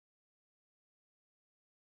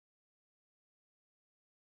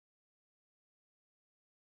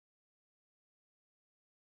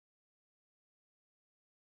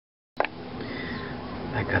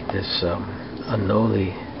I got this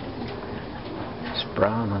anole, this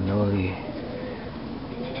brown anole,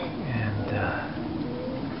 and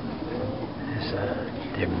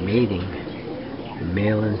they're mating,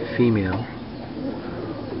 male and female.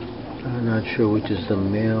 I'm not sure which is the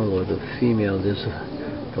male or the female. There's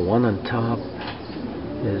the one on top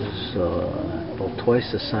is about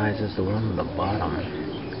twice the size as the one on the bottom,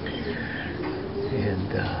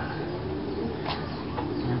 and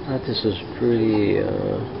I thought this was pretty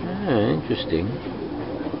interesting.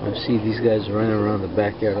 I see these guys running around the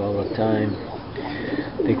backyard all the time.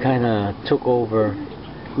 They kind of took over.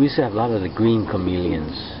 We used to have a lot of the green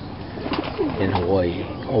chameleons in Hawaii,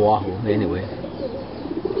 Oahu anyway,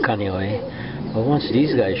 Kaneohe. But once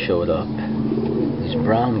these guys showed up, these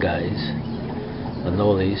brown guys,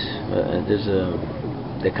 anoles,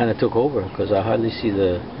 they kind of took over, because I hardly see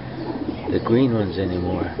the green ones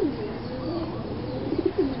anymore.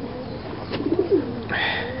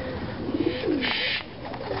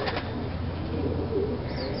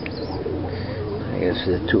 I guess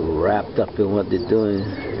they're too wrapped up in what they're doing.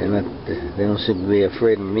 They don't seem to be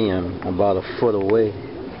afraid of me. I'm about a foot away.